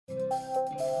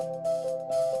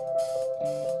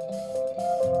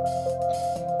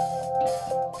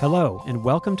Hello, and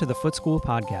welcome to the Foot School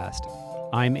Podcast.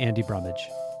 I'm Andy Brummage.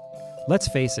 Let's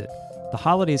face it, the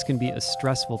holidays can be a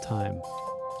stressful time.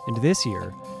 And this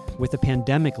year, with the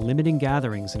pandemic limiting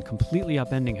gatherings and completely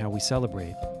upending how we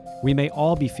celebrate, we may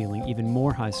all be feeling even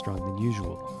more high-strung than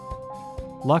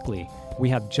usual. Luckily, we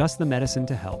have just the medicine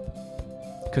to help.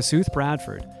 Kossouth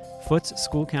Bradford, Foot's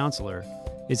school counselor,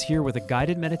 is here with a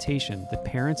guided meditation that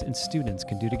parents and students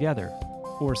can do together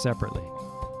or separately.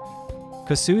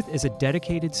 Kossouth is a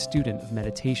dedicated student of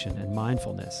meditation and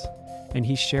mindfulness, and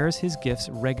he shares his gifts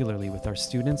regularly with our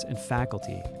students and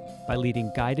faculty by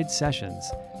leading guided sessions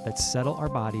that settle our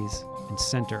bodies and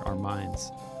center our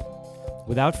minds.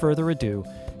 Without further ado,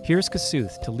 here's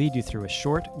Kossouth to lead you through a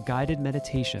short guided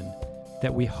meditation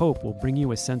that we hope will bring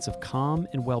you a sense of calm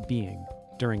and well-being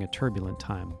during a turbulent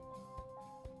time.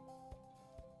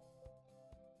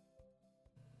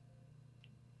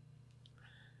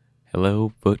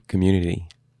 Hello, Foot community.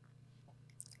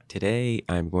 Today,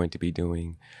 I'm going to be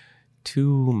doing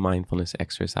 2 mindfulness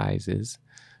exercises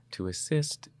to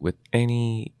assist with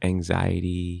any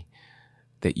anxiety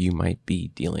that you might be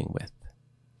dealing with.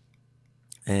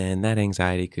 And that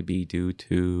anxiety could be due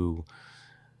to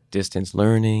distance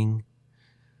learning,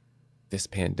 this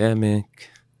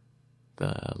pandemic,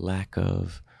 the lack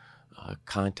of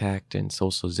contact and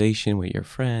socialization with your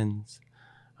friends,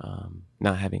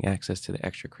 not having access to the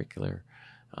extracurricular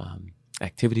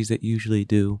activities that you usually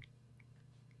do,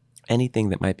 anything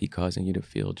that might be causing you to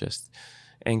feel just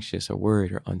anxious or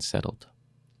worried or unsettled.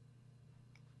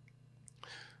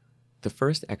 The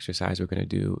first exercise we're going to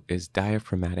do is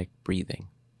diaphragmatic breathing.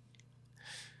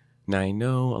 Now, I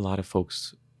know a lot of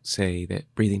folks say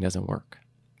that breathing doesn't work.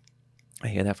 I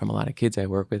hear that from a lot of kids I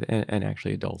work with and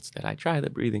actually adults, that I try the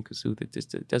breathing, Kossouth,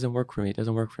 it doesn't work for me, it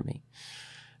doesn't work for me.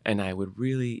 And I would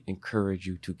really encourage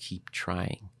you to keep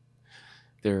trying.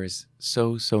 There is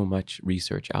so much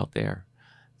research out there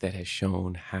that has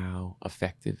shown how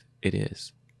effective it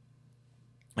is.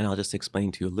 And I'll just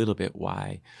explain to you a little bit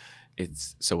why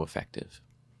it's so effective.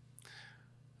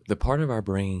 The part of our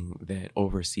brain that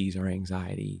oversees our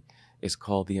anxiety is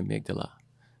called the amygdala.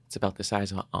 It's about the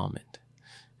size of an almond,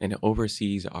 and it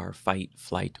oversees our fight,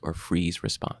 flight, or freeze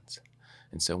response.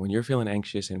 And so when you're feeling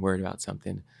anxious and worried about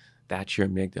something, that's your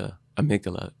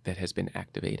amygdala that has been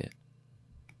activated.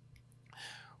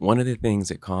 One of the things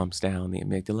that calms down the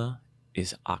amygdala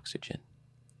is oxygen.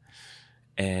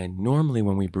 And normally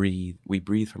when we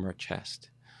breathe from our chest,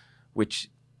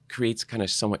 which creates kind of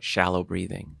somewhat shallow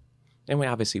breathing. And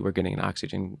we're getting in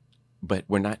oxygen, but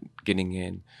we're not getting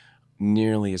in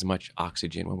nearly as much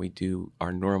oxygen when we do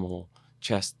our normal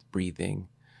chest breathing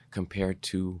compared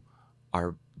to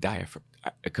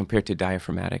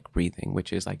diaphragmatic breathing,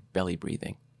 which is like belly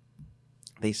breathing.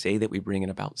 They say that we bring in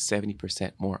about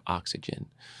 70% more oxygen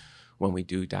when we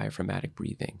do diaphragmatic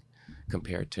breathing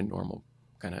compared to normal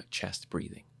kind of chest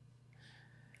breathing.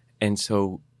 And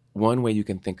so one way you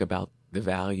can think about the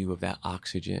value of that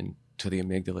oxygen to the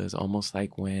amygdala is almost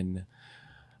like when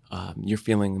you're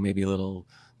feeling maybe a little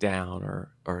down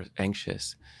or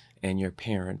anxious, and your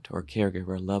parent or caregiver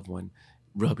or loved one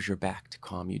rubs your back to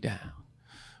calm you down,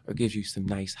 or gives you some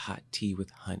nice hot tea with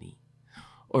honey,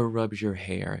 or rubs your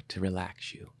hair to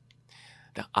relax you.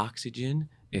 The oxygen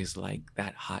is like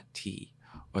that hot tea,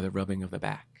 or the rubbing of the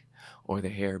back, or the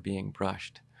hair being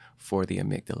brushed for the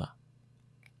amygdala.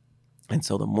 And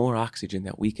so the more oxygen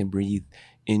that we can breathe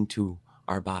into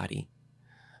our body,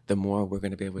 the more we're going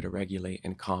to be able to regulate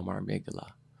and calm our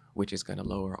amygdala, which is going to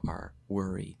lower our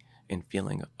worry and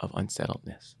feeling of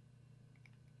unsettledness.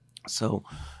 So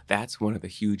that's one of the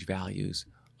huge values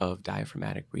of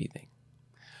diaphragmatic breathing.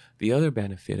 The other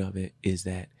benefit of it is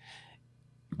that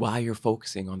while you're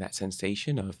focusing on that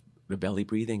sensation of the belly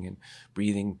breathing and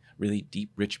breathing really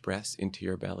deep, rich breaths into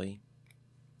your belly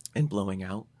and blowing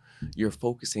out, you're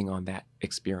focusing on that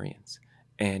experience.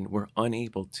 And we're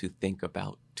unable to think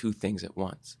about 2 things at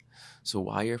once. So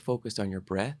while you're focused on your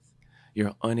breath,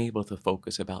 you're unable to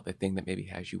focus about the thing that maybe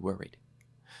has you worried.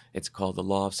 It's called the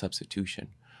law of substitution.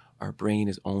 Our brain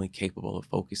is only capable of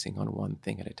focusing on one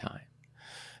thing at a time.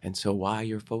 And so while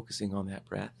you're focusing on that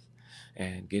breath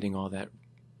and getting all that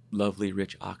lovely,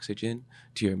 rich oxygen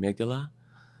to your amygdala,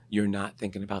 you're not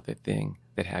thinking about the thing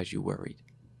that has you worried.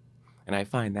 And I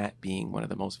find that being one of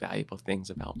the most valuable things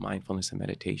about mindfulness and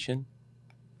meditation,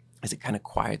 is it kind of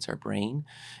quiets our brain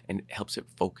and helps it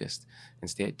focus and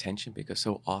stay at attention, because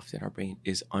so often our brain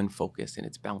is unfocused and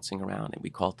it's bouncing around, and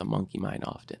we call it the monkey mind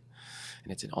often.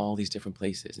 And it's in all these different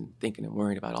places and thinking and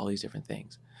worrying about all these different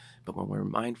things. But when we're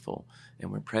mindful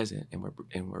and we're present and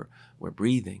we're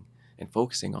breathing and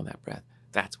focusing on that breath,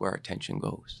 that's where our attention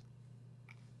goes.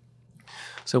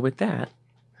 So with that,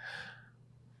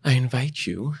 I invite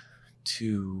you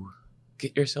to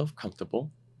get yourself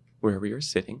comfortable wherever you're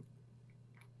sitting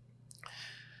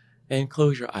and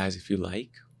close your eyes if you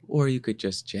like, or you could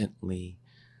just gently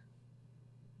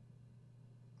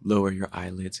lower your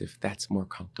eyelids if that's more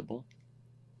comfortable.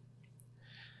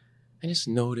 And just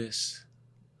notice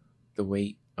the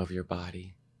weight of your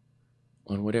body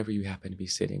on whatever you happen to be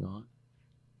sitting on.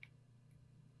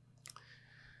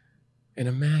 And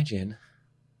imagine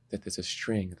that there's a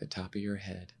string at the top of your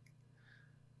head,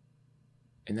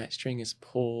 and that string is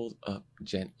pulled up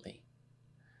gently.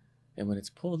 And when it's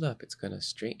pulled up, it's going to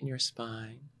straighten your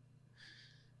spine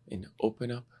and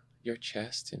open up your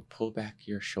chest and pull back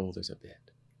your shoulders a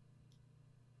bit.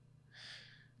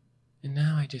 And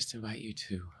now I just invite you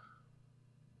to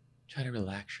try to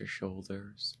relax your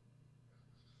shoulders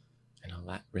and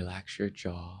relax your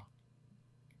jaw.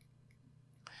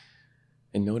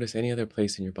 And notice any other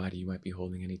place in your body you might be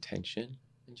holding any tension,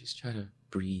 and just try to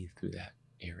breathe through that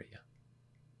area.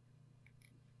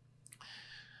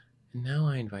 And now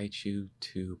I invite you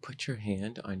to put your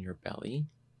hand on your belly,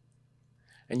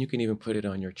 and you can even put it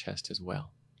on your chest as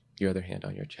well, your other hand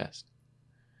on your chest.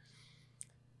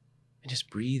 And just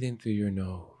breathe in through your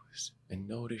nose and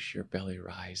notice your belly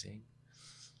rising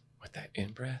with that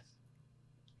in-breath,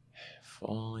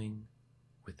 falling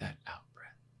with that out-breath.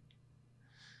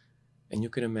 And you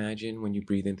can imagine when you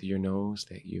breathe in through your nose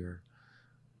that you're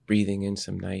breathing in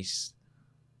some nice,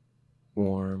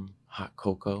 warm, hot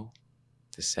cocoa,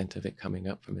 the scent of it coming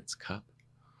up from its cup,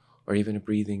 or even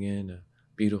breathing in a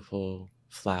beautiful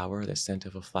flower, the scent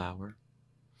of a flower.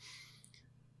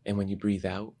 And when you breathe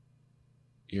out,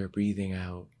 you're breathing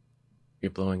out, you're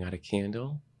blowing out a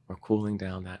candle or cooling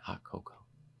down that hot cocoa.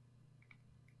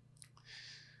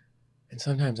 And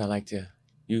sometimes I like to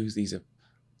use these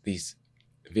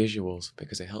visuals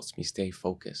because it helps me stay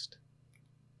focused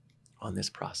on this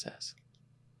process.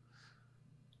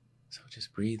 So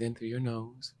just breathe in through your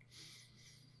nose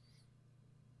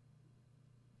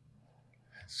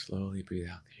and slowly breathe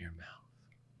out through your mouth.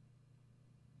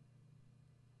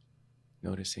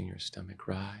 Noticing your stomach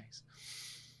rise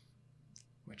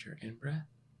with your in-breath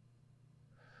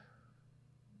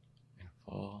and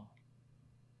fall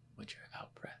with your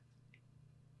out-breath.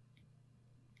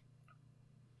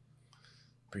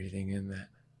 Breathing in that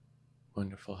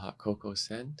wonderful hot cocoa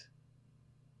scent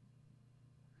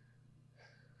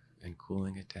and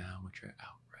cooling it down with your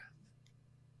out-breath.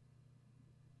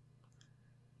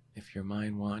 If your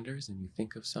mind wanders and you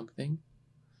think of something,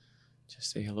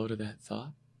 just say hello to that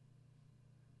thought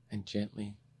and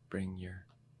gently bring your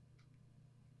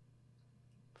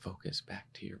focus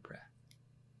back to your breath.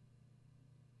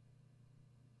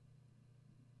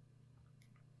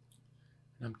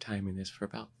 And I'm timing this for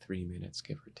about 3 minutes,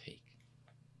 give or take,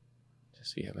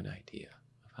 just so you have an idea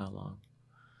of how long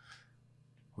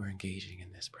we're engaging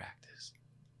in this practice.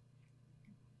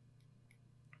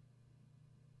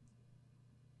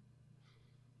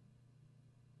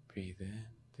 Breathe in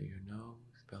through your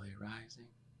nose, belly rising.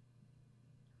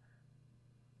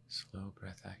 Slow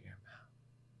breath out your mouth,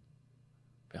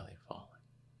 belly falling.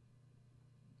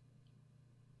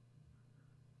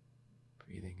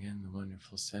 Breathing in the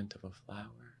wonderful scent of a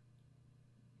flower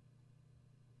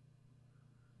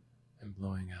and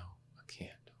blowing out a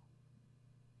candle.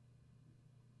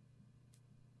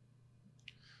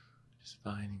 Just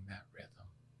finding that rhythm.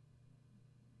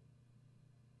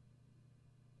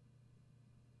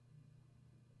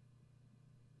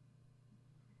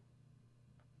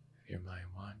 If your mind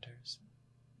wanders,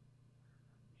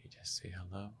 you just say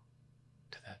hello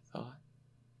to that thought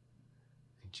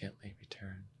and gently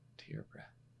return to your breath.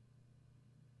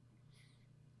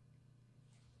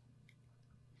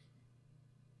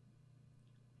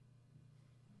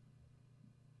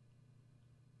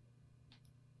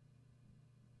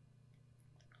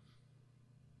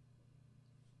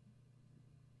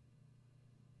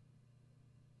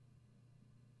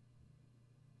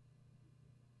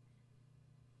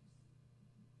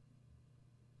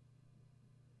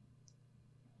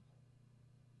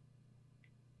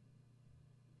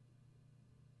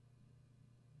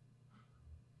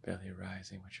 Belly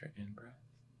rising with your in-breath,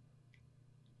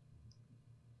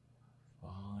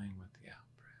 falling with the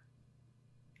out-breath.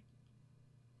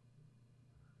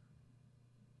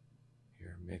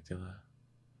 Your amygdala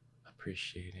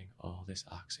appreciating all this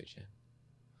oxygen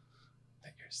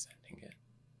that you're sending in.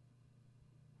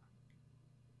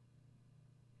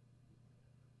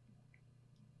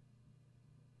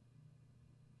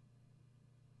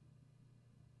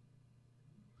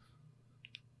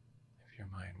 If your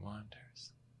mind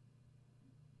wanders,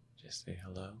 just say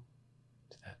hello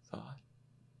to that thought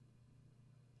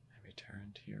and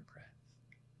return to your breath.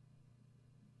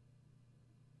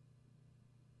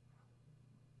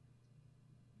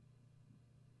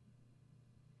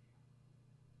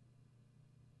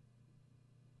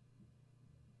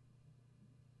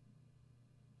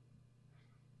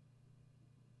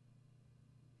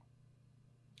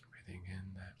 Breathing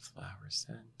in that flower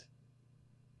scent,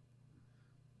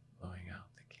 blowing out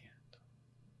the candle.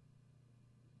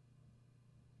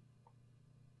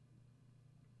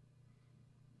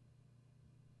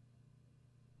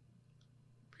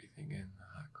 Breathing in the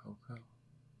hot cocoa,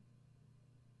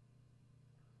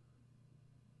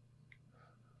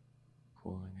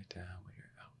 cooling it down with your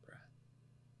out breath.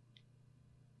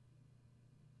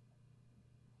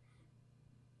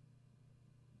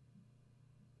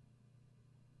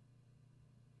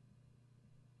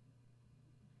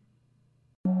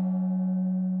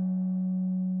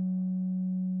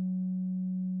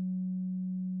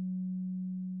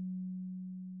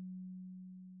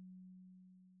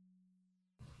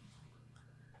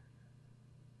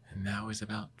 And that was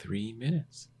about 3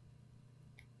 minutes.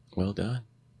 Well done.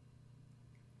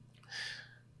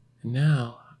 And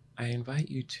now I invite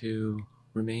you to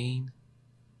remain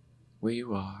where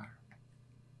you are.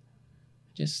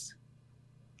 Just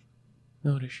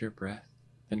notice your breath,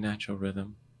 the natural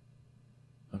rhythm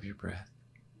of your breath.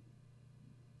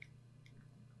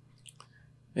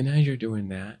 And as you're doing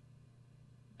that,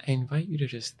 I invite you to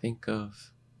just think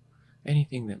of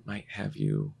anything that might have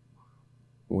you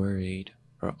worried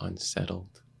or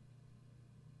unsettled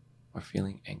or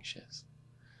feeling anxious.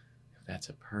 If that's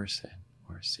a person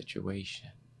or a situation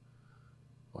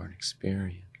or an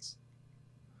experience,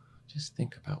 just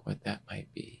think about what that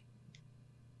might be.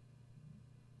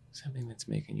 Something that's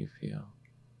making you feel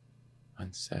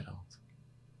unsettled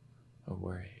or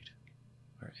worried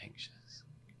or anxious.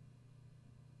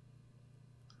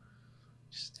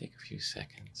 Just take a few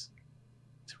seconds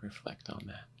to reflect on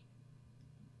that.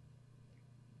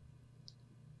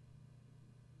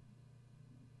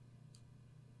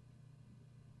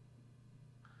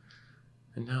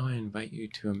 And now I invite you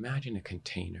to imagine a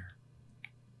container.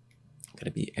 It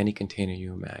could be any container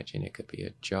you imagine. It could be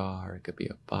a jar, it could be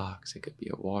a box, it could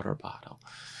be a water bottle,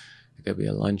 it could be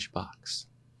a lunchbox.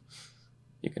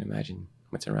 You can imagine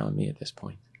what's around me at this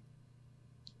point.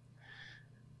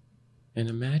 And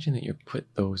imagine that you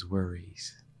put those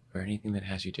worries or anything that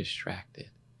has you distracted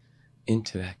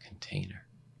into that container.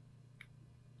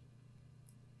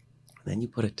 And then you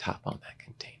put a top on that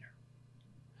container.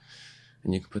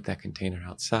 And you can put that container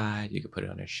outside, you can put it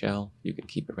on a shelf, you can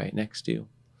keep it right next to you.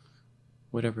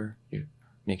 Whatever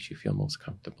makes you feel most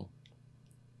comfortable.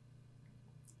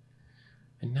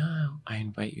 And now I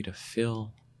invite you to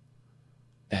fill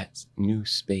that new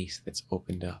space that's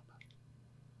opened up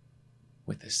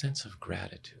with a sense of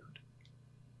gratitude.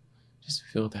 Just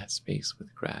fill that space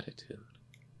with gratitude.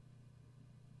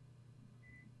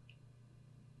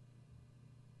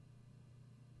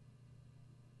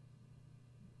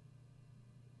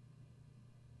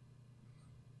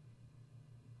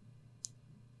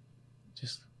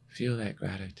 Just feel that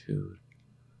gratitude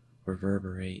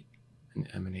reverberate and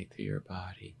emanate through your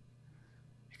body.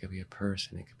 It could be a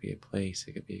person, it could be a place,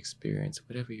 it could be experience,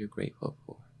 whatever you're grateful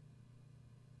for.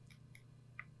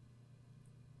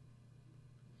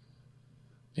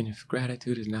 And if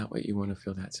gratitude is not what you want to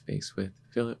fill that space with,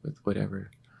 fill it with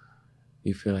whatever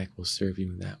you feel like will serve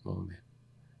you in that moment.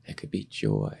 It could be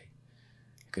joy.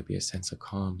 It could be a sense of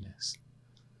calmness.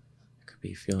 It could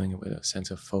be feeling it with a sense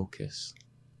of focus,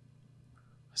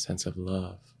 a sense of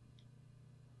love.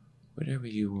 Whatever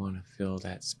you want to fill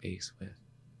that space with,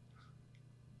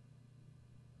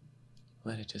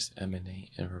 let it just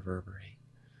emanate and reverberate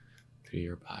through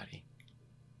your body.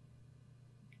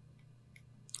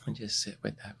 And just sit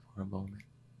with that for a moment.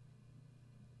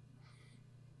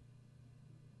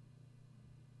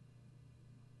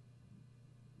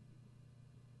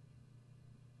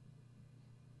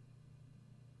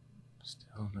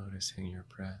 Still noticing your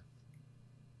breath.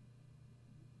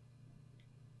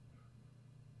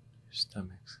 Your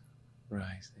stomach's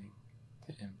rising,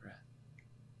 the in-breath,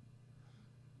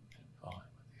 and falling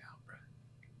with the out-breath.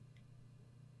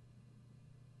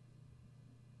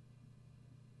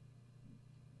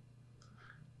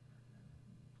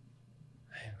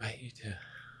 I invite you to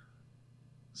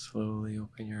slowly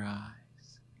open your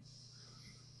eyes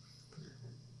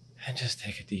and just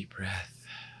take a deep breath.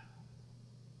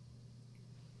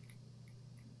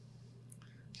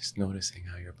 Just noticing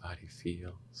how your body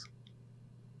feels,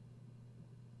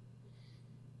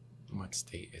 and what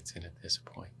state it's in at this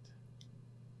point.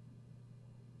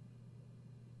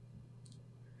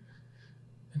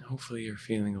 And hopefully you're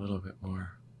feeling a little bit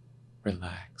more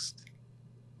relaxed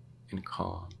and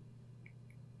calm.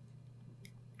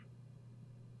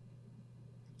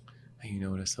 And you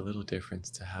notice a little difference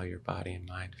to how your body and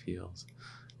mind feels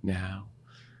now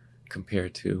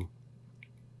compared to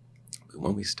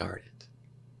when we started.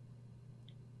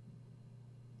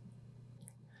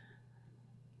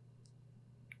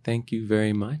 thank you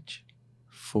very much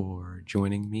for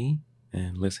joining me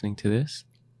and listening to this.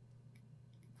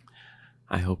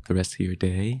 I hope the rest of your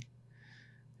day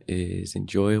is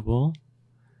enjoyable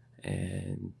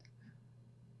and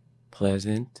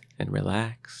pleasant and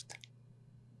relaxed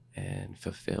and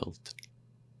fulfilled.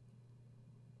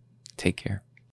 Take care.